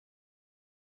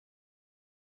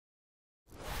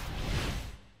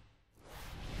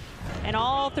And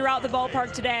all throughout the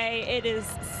ballpark today, it is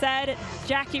said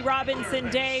Jackie Robinson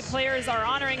Day. Players are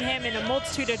honoring him in a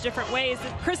multitude of different ways.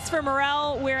 Christopher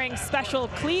Morel wearing special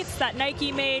cleats that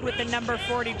Nike made with the number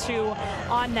 42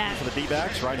 on them. For the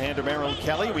D-backs, right-hander Merrill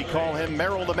Kelly. We call him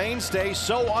Merrill the mainstay.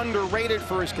 So underrated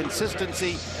for his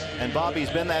consistency. And Bobby's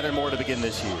been that and more to begin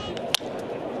this year.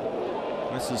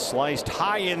 This is sliced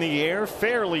high in the air,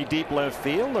 fairly deep left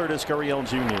field. Lourdes Gurriel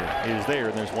Jr. is there,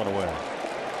 and there's one away.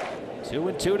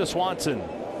 2-2 to Swanson.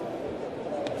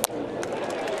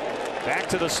 Back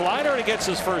to the slider, and he gets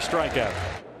his first strikeout.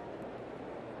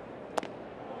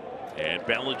 And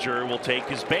Bellinger will take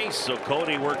his base, so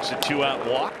Cody works a 2-out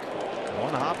walk.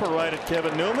 One hopper right at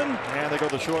Kevin Newman, and they go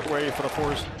the short way for the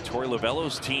force. Torey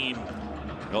Lovullo's team,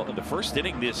 well, in the first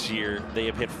inning this year, they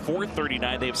have hit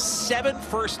 .439. They have 7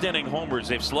 first-inning homers.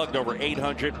 They've slugged over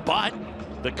 .800, but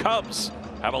the Cubs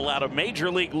have allowed a major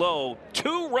league low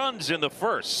 2 runs in the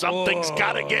first. Something's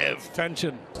got to give.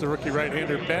 Tension. The rookie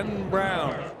right-hander Ben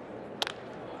Brown.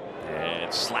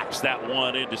 And slaps that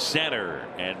one into center,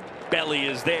 and Belly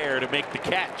is there to make the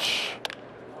catch.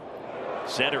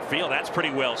 Center field, that's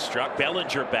pretty well struck.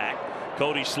 Bellinger back.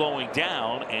 Cody slowing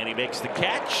down, and he makes the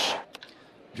catch.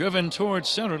 Driven towards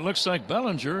center. It looks like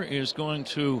Bellinger is going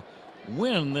to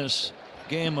win this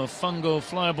game of fungo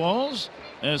fly balls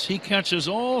as he catches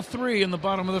all 3 in the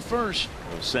bottom of the first.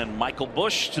 We'll send Michael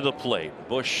Busch to the plate.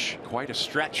 Busch quite a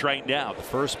stretch right now. The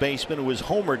first baseman was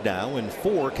homered now in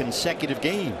 4 consecutive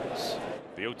games.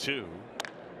 The 0-2.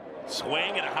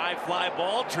 Swing and a high fly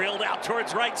ball drilled out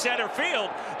towards right center field.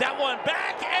 That one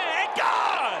back and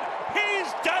gone. He's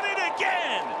done it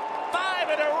again. 5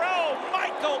 in a row.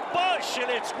 Michael Busch, and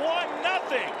it's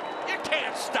 1-0. You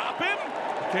can't stop him.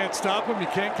 You can't stop him. You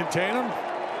can't contain him.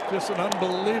 Just an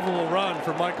unbelievable run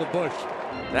for Michael Busch.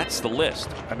 That's the list.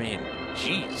 I mean,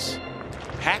 geez.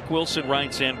 Hack Wilson,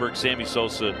 Ryan Sandberg, Sammy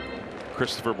Sosa,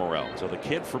 Christopher Morel. So the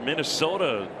kid from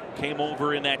Minnesota came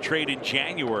over in that trade in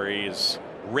January, is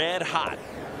red hot.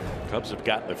 Cubs have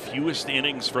gotten the fewest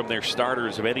innings from their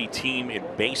starters of any team in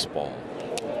baseball.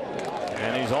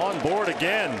 And he's on board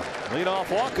again. Leadoff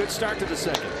walk. Good start to the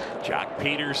second. Jock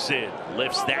Peterson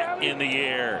lifts that in the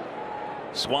air.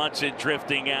 Swanson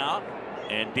drifting out,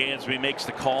 and Dansby makes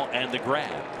the call and the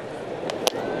grab.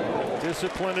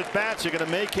 Disciplined at bats. You're going to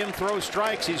make him throw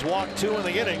strikes. He's walked 2 in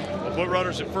the inning. We'll put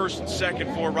runners at first and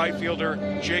second for right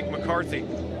fielder Jake McCarthy.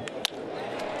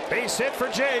 Base hit for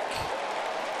Jake.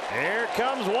 Here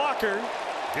comes Walker.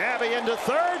 Gabby into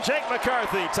third. Jake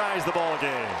McCarthy ties the ball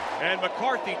game. And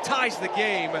McCarthy ties the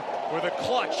game with a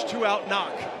clutch 2-out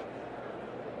knock.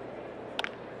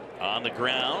 On the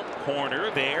ground,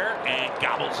 corner there, and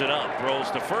gobbles it up.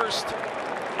 Throws to first,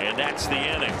 and that's the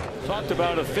inning. Talked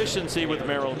about efficiency with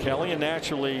Merrill Kelly, and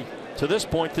naturally, to this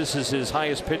point, this is his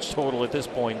highest pitch total at this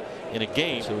point in a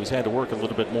game, so he's had to work a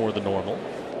little bit more than normal.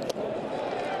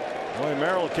 Boy,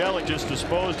 Merrill Kelly just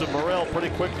disposed of Morel pretty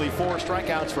quickly. 4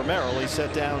 strikeouts for Merrill. He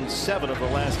set down 7 of the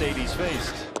last 8 he's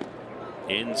faced.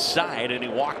 Inside, and he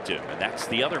walked him, and that's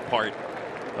the other part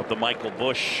of the Michael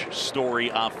Busch story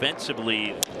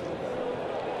offensively.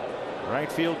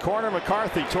 Right field corner,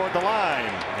 McCarthy toward the line,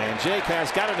 and Jake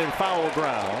has got it in foul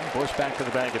ground. Busch back to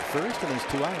the bag at first, and there's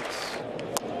 2 outs.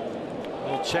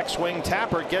 Little check swing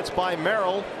tapper gets by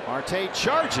Merrill. Marte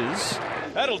charges.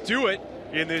 That'll do it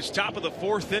in this top of the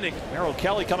 4th inning. Merrill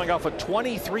Kelly coming off a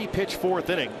 23 pitch 4th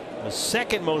inning, the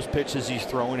second most pitches he's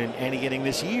thrown in any inning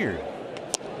this year.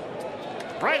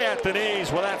 Right at the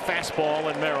knees with that fastball,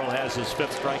 and Merrill has his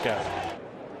 5th strikeout.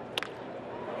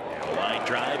 Line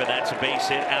drive, and that's a base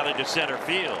hit out into center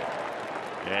field.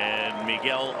 And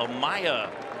Miguel Amaya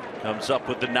comes up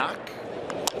with the knock.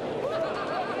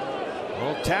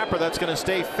 Well, tapper, that's going to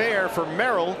stay fair for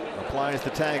Merrill. Applies the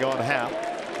tag on Happ.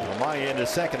 Amaya into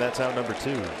second. That's out number 2.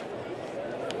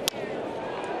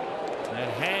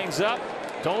 And hangs up.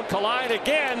 Don't collide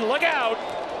again. Look out.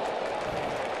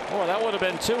 Boy, that would have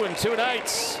been 2 in 2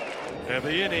 nights. And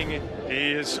the inning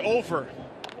is over.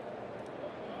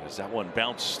 As that one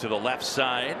bounced to the left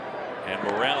side, and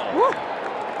Morel.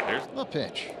 There's the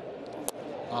pitch.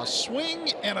 A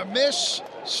swing and a miss.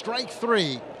 Strike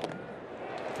 3.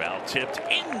 Foul tipped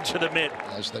into the mid.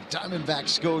 As the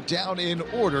Diamondbacks go down in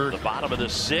order. The bottom of the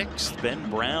 6th, Ben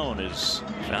Brown has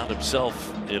found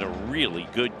himself in a really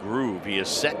good groove. He has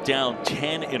set down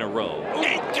 10 in a row.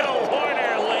 Nico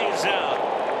Hoerner lays out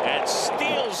and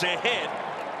steals a hit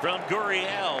from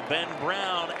Gurriel. Ben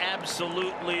Brown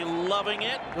absolutely loving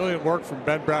it. Brilliant work from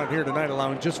Ben Brown here tonight,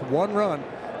 allowing just 1 run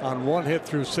on 1 hit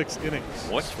through 6 innings.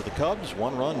 What's for the Cubs?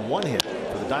 1 run, 1 hit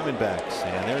for the Diamondbacks.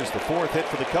 And there's the 4th hit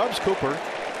for the Cubs. Cooper,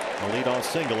 a leadoff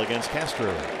single against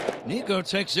Castro. Nico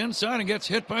takes inside and gets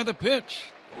hit by the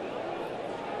pitch.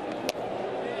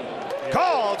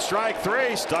 called. Strike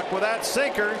three. Stuck with that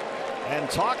sinker. And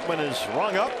Tauchman has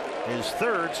rung up his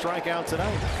third strikeout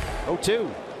tonight. 0-2.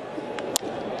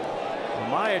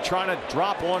 Amaya trying to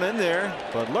drop one in there,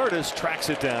 but Lourdes tracks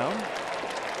it down.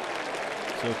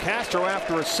 So Castro,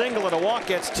 after a single and a walk,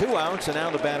 gets 2 outs, and now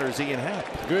the batter is Ian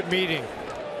Happ. Good meeting.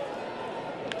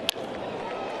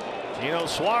 Gino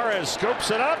Suarez scoops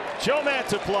it up. Joe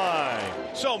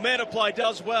Mantiply. So Mantiply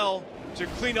does well to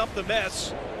clean up the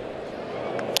mess.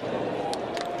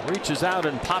 Reaches out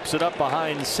and pops it up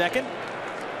behind second.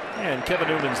 And Kevin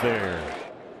Newman's there.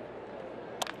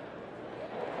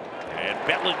 And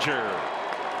Bellinger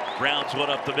grounds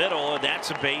one up the middle, and that's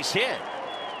a base hit.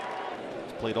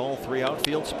 He's played all 3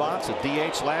 outfield spots. A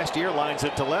DH last year, lines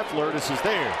it to left. Lourdes is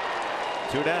there.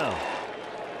 2 down.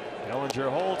 Bellinger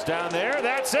holds down there.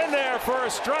 That's in there for a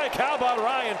strike. How about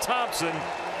Ryan Thompson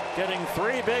getting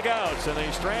 3 big outs, and they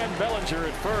strand Bellinger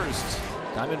at first.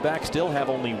 Diamondbacks still have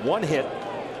only 1 hit.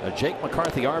 A Jake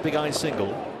McCarthy RBI single.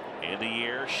 In the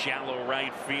air, shallow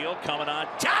right field, coming on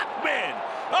Tauchman.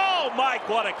 Oh, Mike,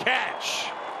 what a catch.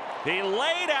 He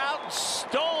laid out and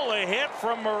stole a hit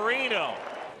from Marino.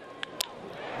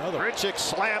 Grichuk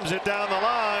slams it down the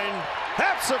line.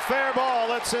 That's a fair ball.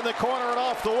 That's in the corner and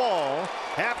off the wall.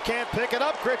 Happ can't pick it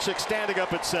up. Grichuk standing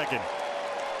up at second.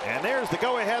 And there's the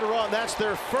go-ahead run. That's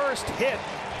their first hit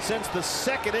since the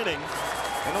 2nd inning.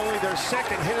 And only their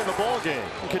 2nd hit in the ballgame.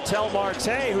 You could tell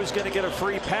Marte, who's going to get a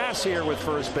free pass here with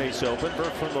first base open,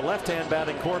 from the left-hand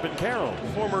batting Corbin Carroll.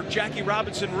 Former Jackie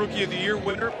Robinson Rookie of the Year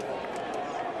winner.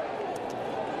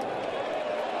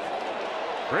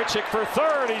 Grichuk for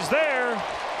third. He's there.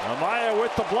 Amaya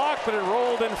with the block, but it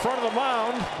rolled in front of the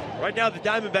mound. Right now, the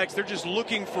Diamondbacks, they're just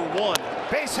looking for one.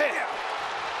 Base hit.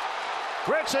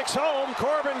 Grichuk's home.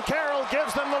 Corbin Carroll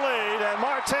gives them the lead, and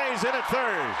Marte's in at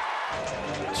third.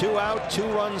 2 out,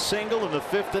 2-run single in the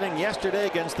 5th inning yesterday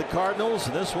against the Cardinals.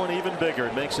 And this one even bigger.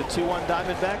 It makes it 2-1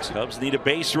 Diamondbacks. Cubs need a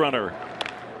base runner.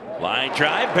 Line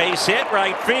drive, base hit,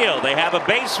 right field. They have a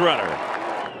base runner.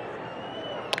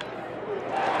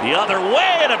 The other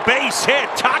way, and a base hit.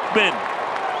 Tauchman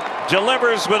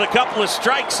delivers with a couple of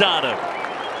strikes on him.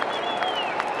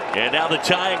 And now the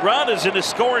tying run is in a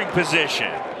scoring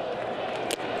position.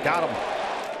 Got him.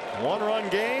 1-run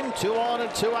game, 2 on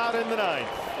and 2 out in the 9th.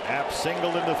 Happ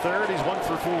singled in the 3rd. He's 1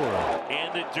 for 4.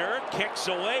 In the dirt, kicks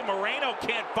away. Moreno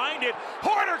can't find it.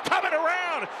 Hoerner coming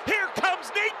around. Here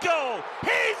comes Nico.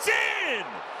 He's in.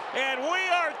 And we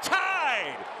are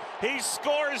tied. He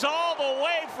scores all the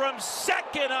way from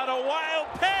second on a wild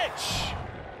pitch.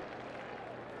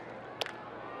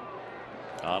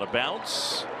 On a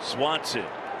bounce, Swanson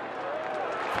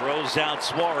throws out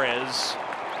Suarez.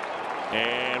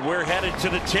 And we're headed to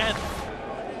the 10th.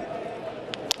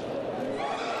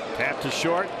 Tap to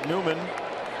short. Newman.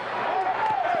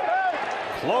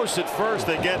 Close at first.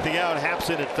 They get the out.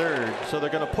 Happ's in at third. So they're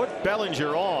going to put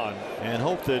Bellinger on and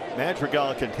hope that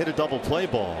Madrigal can hit a double play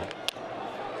ball.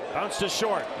 Bounce to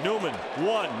short. Newman.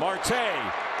 1. Marte.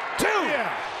 2.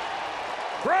 Yeah.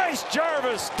 Bryce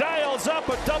Jarvis dials up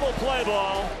a double play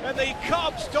ball. And the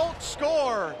Cubs don't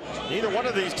score. Neither one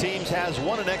of these teams has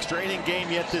won an extra inning game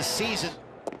yet this season.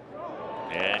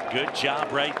 And good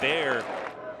job right there.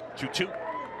 2-2.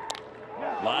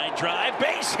 Line drive,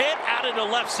 base hit out into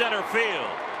left center field.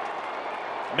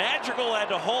 Madrigal had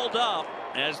to hold up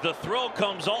as the throw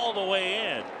comes all the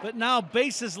way in. But now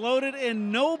bases loaded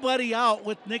and nobody out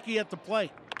with Nicky at the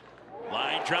plate.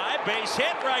 Line drive, base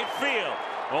hit, right field.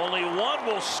 Only one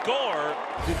will score.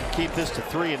 If you can keep this to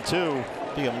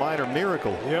 3-2, be a minor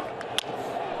miracle.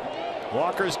 Yep.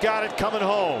 Walker's got it coming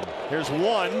home. Here's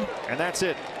 1, and that's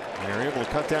it. They're able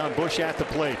to cut down Busch at the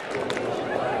plate.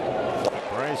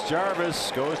 Bryce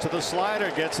Jarvis goes to the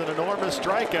slider, gets an enormous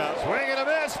strikeout. Swing and a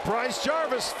miss. Bryce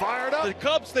Jarvis fired up. The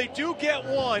Cubs, they do get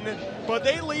one, but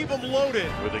they leave them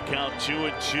loaded. With a count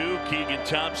 2-2, Keegan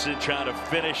Thompson trying to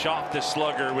finish off the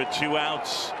slugger with 2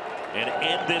 outs and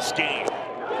end this game.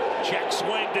 Check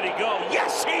swing, did he go?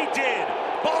 Yes, he did.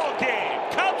 Ball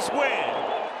game. Cubs win.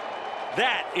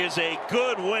 That is a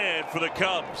good win for the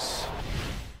Cubs.